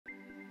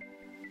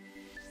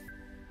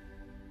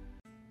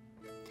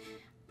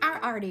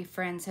already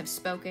friends have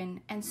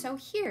spoken, and so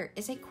here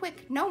is a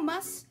quick, no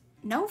muss,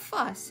 no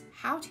fuss,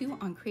 how-to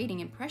on creating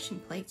impression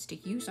plates to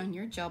use on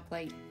your gel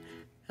plate.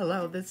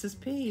 Hello, this is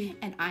P.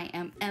 And I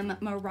am M.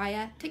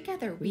 Mariah.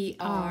 Together we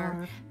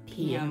are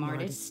PM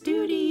Artist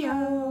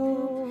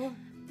Studio.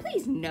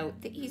 Please note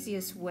the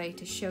easiest way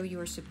to show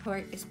your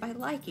support is by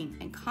liking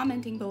and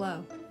commenting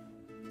below.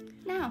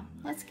 Now,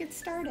 let's get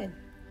started.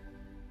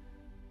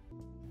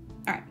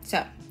 Alright,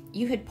 so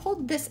you had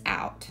pulled this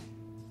out.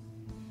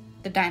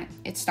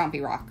 It's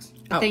Stompy Rocks.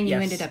 But then you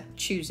ended up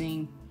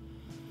choosing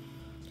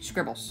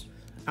Scribbles.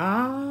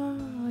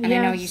 And I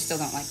know you still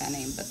don't like that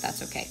name, but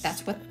that's okay.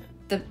 That's what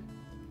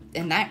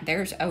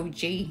there's OG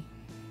Scribbles.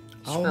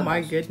 Oh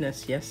my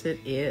goodness, yes it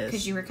is.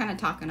 Because you were kind of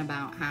talking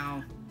about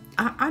how...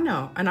 I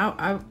know, and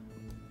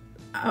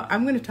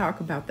I'm going to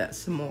talk about that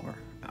some more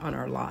on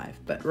our live.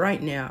 But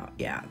right now,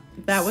 yeah,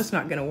 that was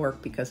not going to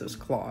work because it was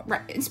clogged.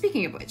 Right, and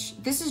speaking of which,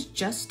 this is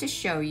just to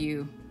show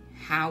you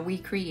how we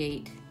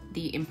create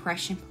the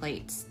impression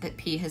plates that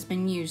P has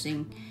been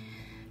using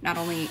not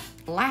only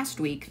last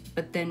week,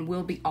 but then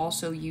we'll be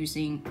also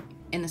using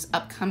in this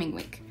upcoming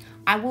week.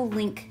 I will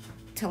link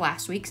to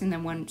last week's, and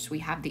then once we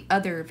have the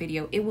other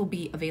video, it will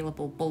be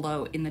available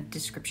below in the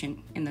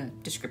description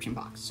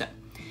box. So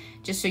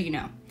just so you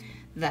know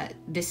that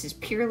this is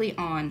purely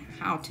on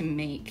how to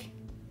make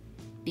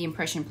the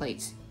impression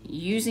plates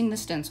using the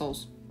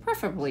stencils,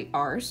 preferably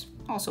ours,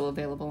 also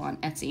available on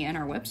Etsy and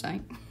our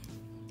website.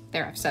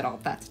 There, I've said all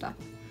of that stuff.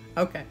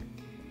 Okay,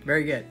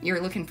 very good. You're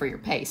looking for your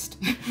paste.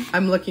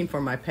 I'm looking for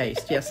my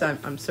paste. Yes,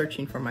 I'm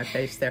searching for my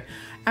paste there.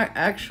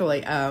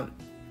 Actually,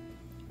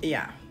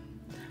 yeah.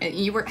 I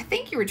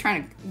think you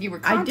were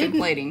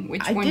contemplating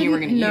which one you were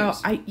going to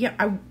use.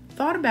 I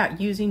thought about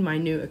using my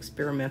new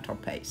experimental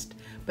paste,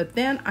 but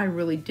then I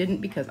really didn't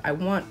because I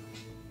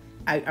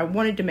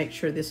wanted to make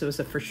sure this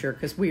was a for sure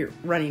because we're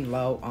running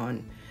low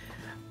on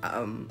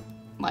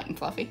Light and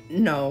Fluffy.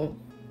 No,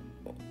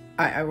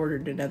 I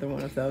ordered another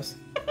one of those.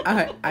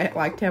 I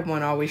like to have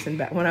one always in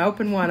back. When I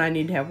open one, I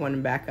need to have one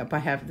in backup. I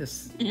have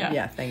this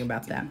thing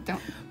about that.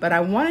 But I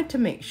wanted to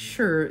make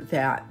sure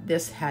that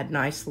this had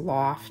nice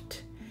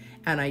loft,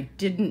 and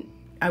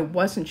I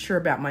wasn't sure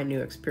about my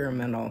new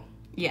experimental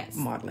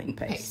modeling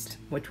paste,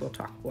 which we'll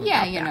talk about.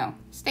 Yeah, you know,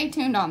 stay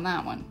tuned on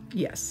that one.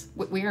 Yes.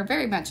 We are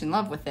very much in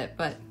love with it,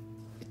 but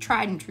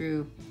tried and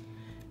true,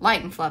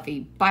 Light and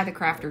Fluffy by the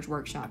Crafters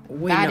Workshop.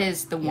 That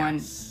is the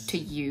one to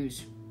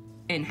use,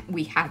 and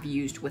we have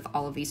used with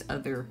all of these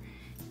other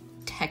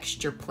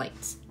texture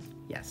plates.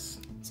 Yes.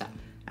 So.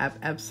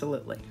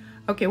 Absolutely.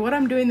 Okay, what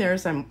I'm doing there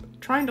is I'm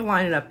trying to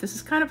line it up. This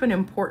is kind of an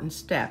important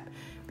step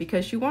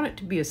because you want it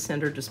to be as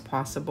centered as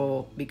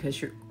possible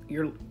because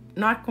you're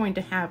not going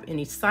to have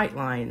any sight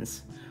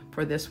lines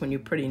for this when you're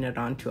putting it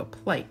onto a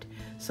plate.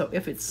 So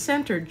if it's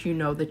centered, you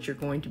know that you're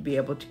going to be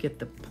able to get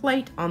the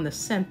plate on the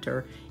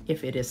center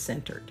if it is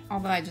centered.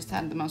 Although I just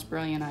had the most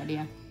brilliant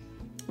idea.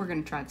 We're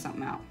going to try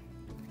something out.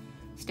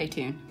 Stay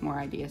tuned. More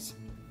ideas.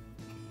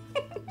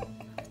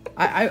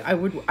 I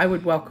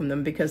would welcome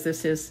them because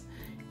this is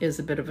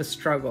a bit of a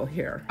struggle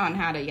here. On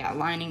how to,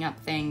 lining up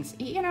things.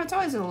 You know, it's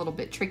always a little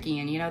bit tricky,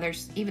 and, you know,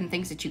 there's even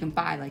things that you can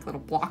buy, like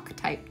little block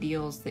type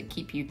deals that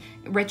keep you,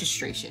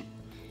 registration.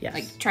 Yes.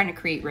 Like trying to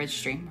create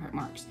registration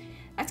marks.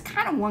 That's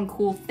kind of one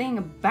cool thing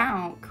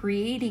about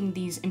creating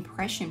these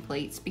impression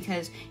plates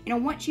because, you know,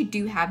 once you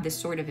do have this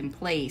sort of in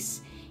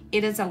place,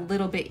 it is a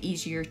little bit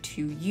easier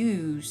to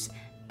use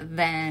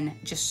than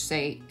just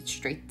say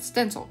straight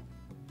stencil.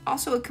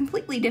 Also a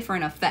completely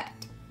different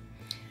effect.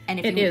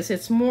 And if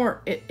it's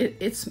more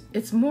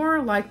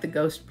like the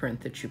ghost print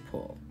that you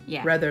pull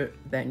rather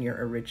than your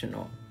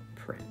original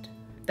print.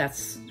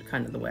 That's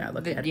kind of the way I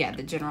look at it. Yeah,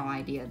 the general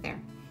idea there.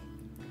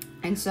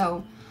 And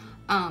so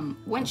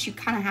once you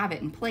kind of have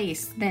it in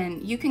place,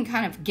 then you can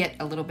kind of get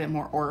a little bit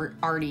more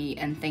arty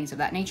and things of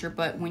that nature.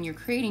 But when you're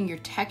creating your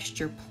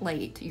texture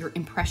plate, your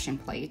impression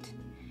plate,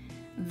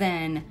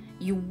 then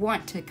you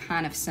want to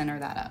kind of center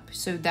that up.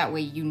 So that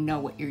way you know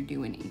what you're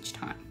doing each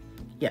time.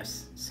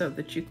 Yes, so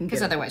that you can get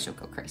because otherwise you'll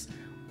go crazy.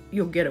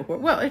 You'll get it.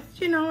 Well, it's,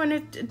 you know, and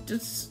it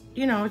just,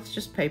 you know, it's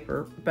just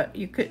paper, but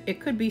it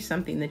could be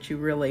something that you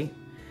really,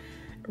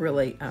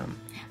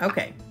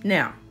 okay.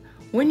 Now,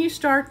 when you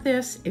start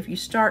this, you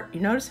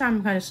notice how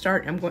I'm going to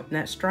start, I'm going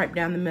that stripe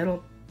down the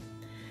middle.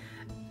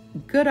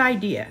 Good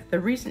idea. The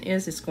reason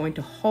is it's going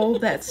to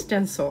hold that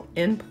stencil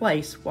in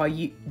place while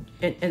you,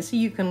 and see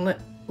you can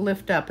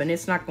lift up and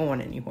it's not going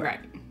anywhere. Right.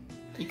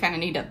 You kind of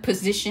need a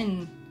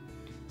position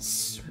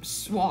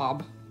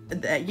swab.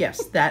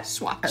 Yes, that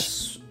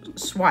swatch.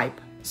 Swipe.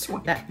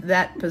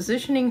 That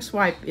positioning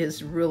swipe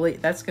is really,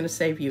 that's going to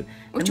save you.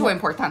 Mucho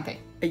importante.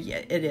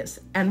 Yeah, it is.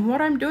 And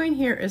what I'm doing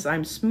here is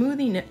I'm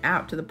smoothing it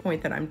out to the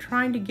point that I'm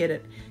trying to get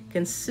it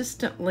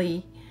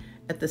consistently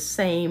at the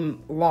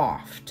same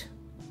loft.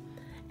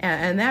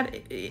 And that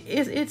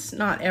it's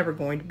not ever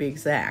going to be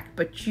exact,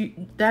 but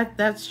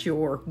that's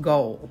your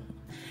goal.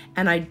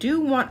 And I do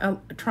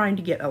want trying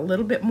to get a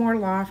little bit more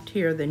loft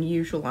here than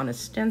usual on a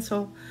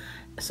stencil.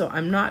 So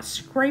I'm not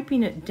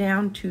scraping it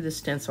down to the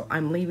stencil.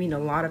 I'm leaving a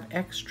lot of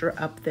extra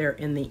up there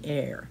in the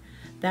air.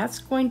 That's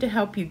going to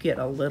help you get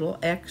a little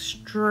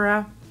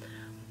extra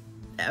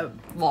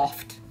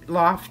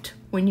loft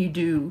when you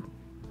do.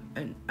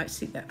 And I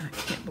see that. I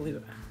can't believe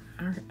it.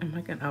 Am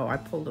I gonna? Oh, I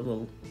pulled a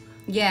little.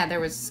 Yeah, there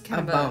was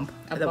kind of a bump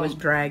that was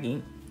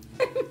dragging.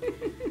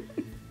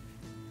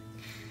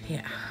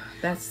 Yeah,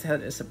 that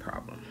is a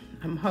problem.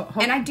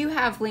 And I do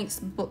have links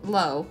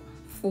below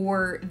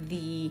for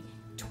the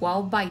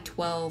 12 by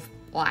 12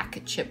 black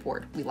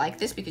chipboard. We like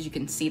this because you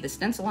can see the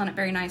stencil on it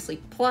very nicely.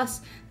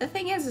 Plus, the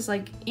thing is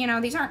like, you know,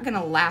 these aren't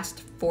gonna last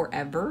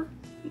forever.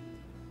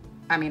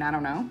 I mean, I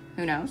don't know.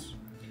 Who knows?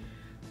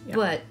 Yeah.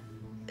 But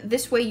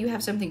this way you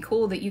have something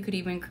cool that you could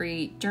even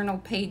create journal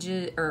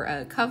pages or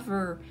a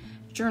cover,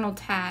 journal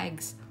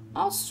tags,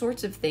 all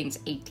sorts of things.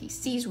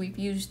 ATCs, we've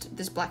used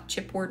this black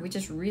chipboard. We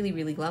just really,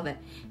 really love it.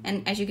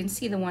 And as you can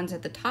see, the ones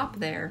at the top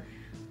there,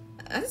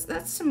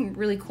 that's some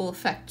really cool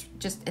effect.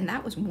 And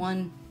that was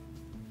one.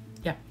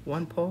 Yeah,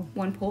 one pull.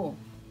 One pull.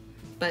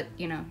 But,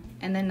 you know,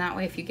 and then that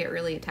way if you get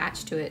really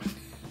attached to it,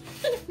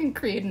 you can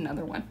create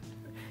another one.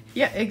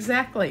 Yeah,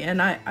 exactly.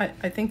 And I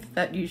think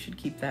that you should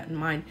keep that in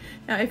mind.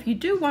 Now, if you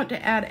do want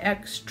to add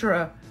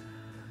extra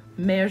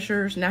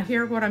measures, now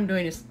here what I'm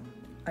doing is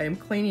I am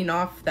cleaning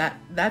off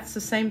that's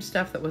the same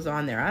stuff that was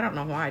on there. I don't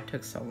know why it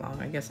took so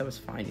long. I guess I was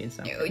finding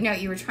something. No,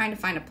 you were trying to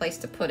find a place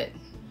to put it.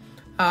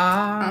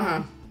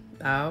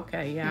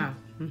 Okay, yeah.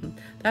 Mm-hmm.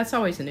 That's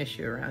always an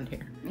issue around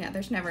here. Yeah,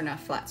 there's never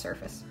enough flat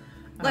surface.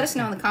 Let us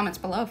know in the comments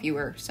below if you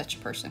were such a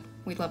person.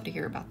 We'd love to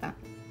hear about that.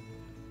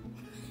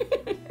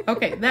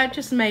 Okay, that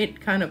just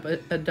made kind of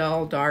a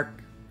dull, dark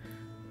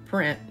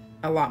print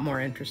a lot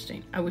more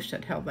interesting. I wish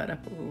I'd held that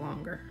up a little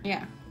longer.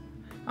 Yeah.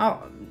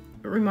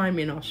 Remind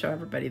me and I'll show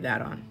everybody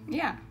that on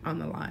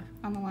the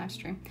live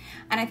stream.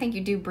 And I think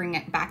you do bring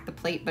it back the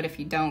plate, but if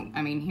you don't,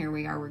 I mean, here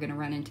we are, we're going to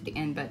run into the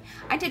end, but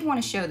I did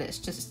want to show this,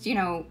 just, you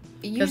know,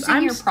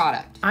 using your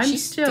product.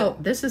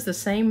 This is the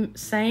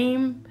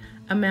same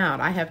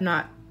amount.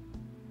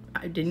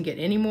 I didn't get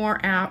any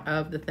more out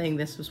of the thing.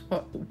 This was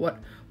what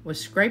was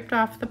scraped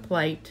off the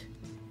plate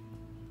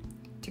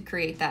to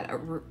create that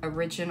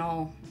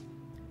original.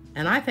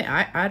 And I think,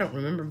 I don't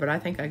remember, but I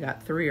think I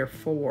got 3 or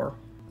 4.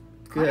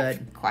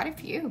 Good. Quite a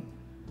few.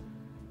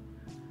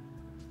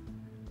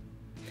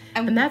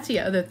 And that's the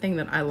other thing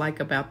that I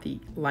like about the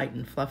Light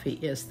and Fluffy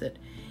is that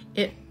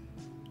it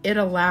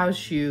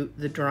allows you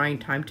the drying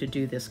time to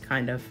do this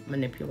kind of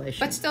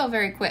manipulation. But still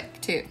very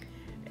quick, too.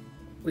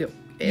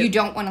 You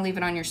don't want to leave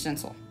it on your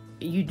stencil.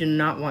 You do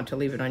not want to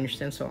leave it on your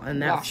stencil.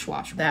 And that's,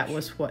 wash. That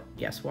was what,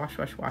 yes, wash.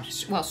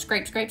 Well,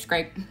 scrape.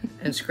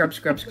 And scrub.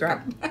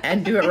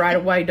 And do it right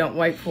away. Don't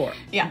wait for it.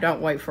 Yeah.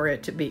 Don't wait for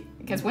it to be.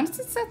 Because once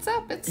it sets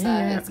up, it's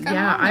kind of on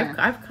there.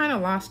 I've kind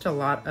of lost a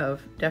lot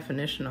of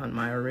definition on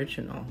my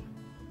original.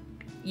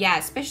 Yeah,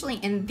 especially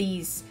in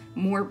these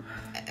more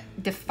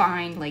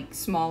defined, like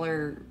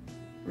smaller,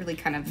 really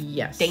kind of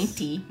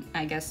dainty,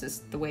 I guess is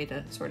the way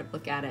to sort of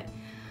look at it.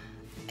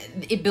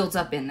 It builds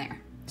up in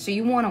there. So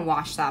you want to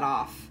wash that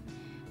off.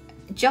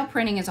 Gel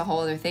printing is a whole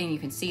other thing. You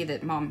can see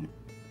that Mom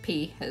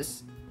P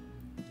has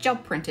gel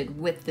printed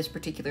with this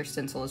particular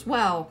stencil as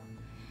well.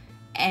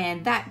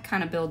 And that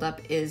kind of buildup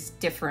is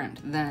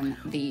different than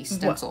the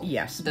stencil. Well,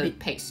 yes. The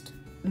paste.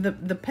 The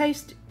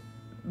paste,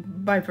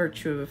 by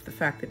virtue of the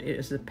fact that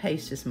the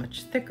paste is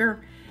much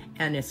thicker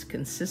and its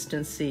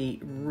consistency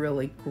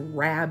really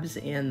grabs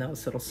in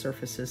those little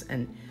surfaces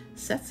and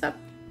sets up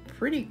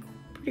pretty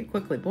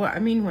quickly. Boy, I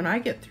mean, when I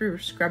get through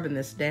scrubbing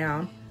this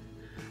down,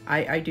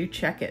 I do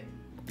check it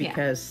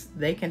because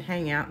they can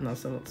hang out in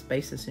those little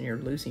spaces and you're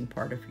losing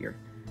part of your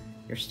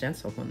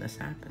stencil when this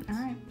happens. All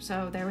right,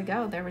 so there we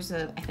go. There was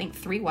I think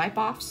 3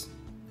 wipe-offs.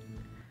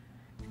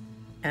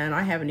 And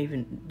I haven't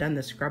even done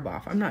the scrub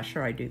off. I'm not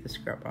sure I do the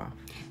scrub off.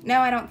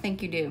 No, I don't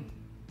think you do.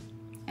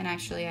 And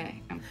actually,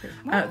 I'm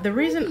pretty... the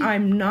reason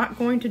I'm not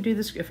going to do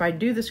this, if I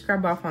do the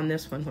scrub off on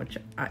this one, which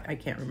I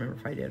can't remember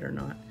if I did or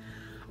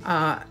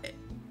not,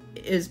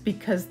 is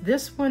because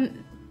this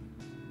one,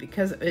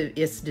 because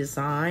its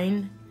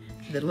design,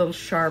 the little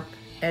sharp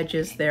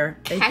edges there,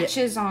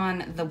 catches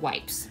on the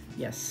wipes.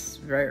 Yes,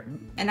 very.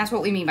 And that's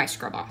what we mean by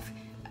scrub off.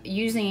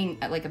 Using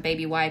like a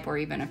baby wipe or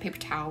even a paper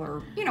towel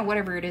or, you know,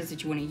 whatever it is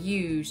that you want to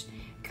use,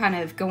 kind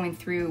of going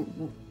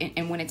through,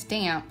 and when it's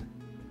damp,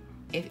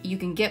 if you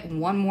can get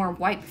one more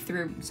wipe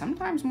through,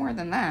 sometimes more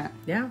than that.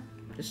 Yeah,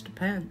 just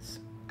depends.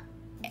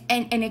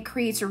 And it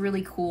creates a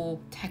really cool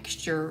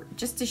texture,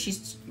 just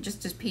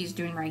as P's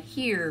doing right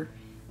here.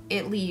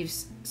 It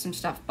leaves some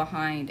stuff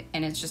behind,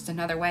 and it's just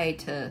another way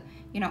to,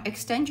 you know,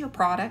 extend your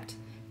product.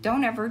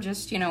 Don't ever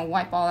just, you know,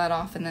 wipe all that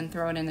off and then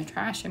throw it in the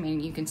trash. I mean,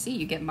 you can see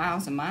you get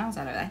miles and miles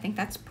out of it. I think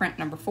that's print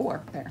number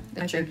 4 there.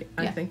 I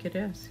think it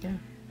is, yeah.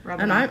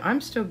 Rubbing and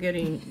I'm still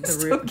getting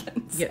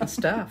getting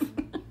stuff.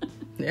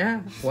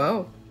 Yeah,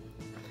 whoa.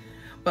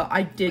 Well,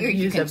 I did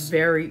use a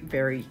very,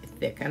 very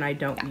thick, and I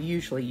don't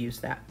usually use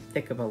that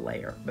thick of a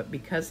layer. But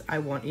because I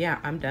want,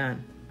 I'm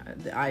done.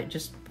 I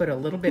just put a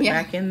little bit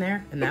back in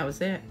there, and that was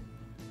it.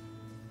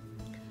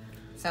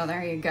 So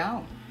there you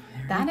go.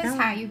 That is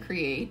how you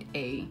create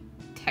a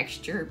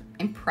texture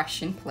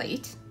impression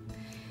plate.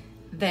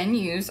 then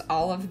use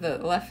all of the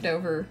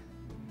leftover,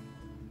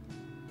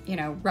 you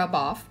know, wipe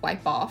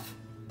off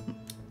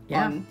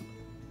on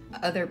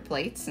other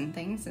plates and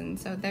things. And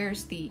so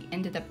there's the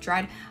ended up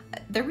dried.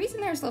 The reason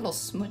there's little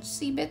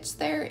smutsy bits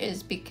there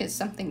is because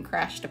something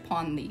crashed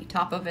upon the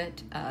top of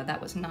it.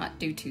 That was not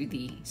due to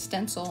the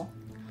stencil.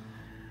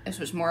 This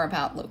was more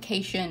about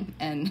location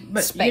and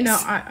space. You know,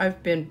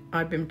 I've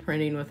been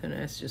printing with it, and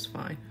it's just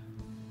fine.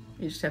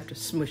 You just have to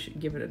smush it,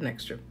 give it an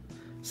extra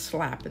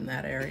slap in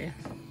that area.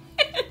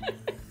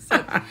 So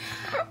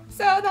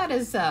that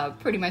is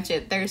pretty much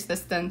it. There's the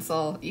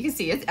stencil. You can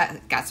see it's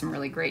got some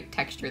really great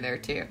texture there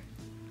too.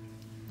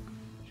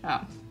 So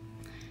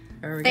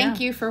thank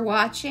you for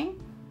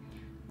watching.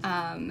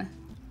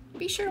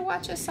 Be sure to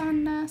watch us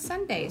on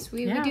Sundays.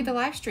 We do the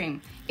live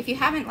stream. If you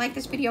haven't liked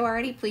this video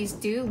already, please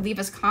do leave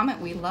us a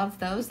comment. We love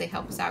those. They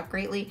help us out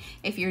greatly.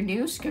 If you're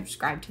new,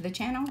 subscribe to the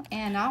channel,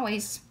 and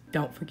always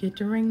don't forget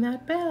to ring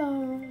that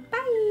bell.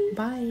 Bye.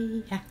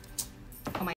 Bye. Oh my